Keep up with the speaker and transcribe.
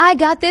I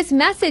got this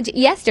message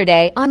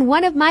yesterday on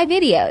one of my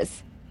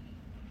videos.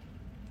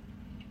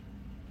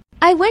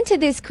 I went to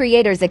this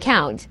creator's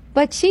account,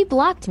 but she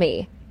blocked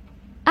me.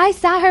 I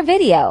saw her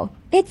video.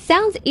 It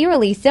sounds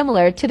eerily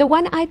similar to the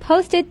one I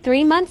posted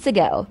 3 months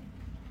ago.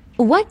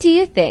 What do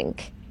you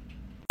think?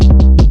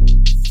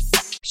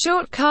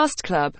 Shortcast Club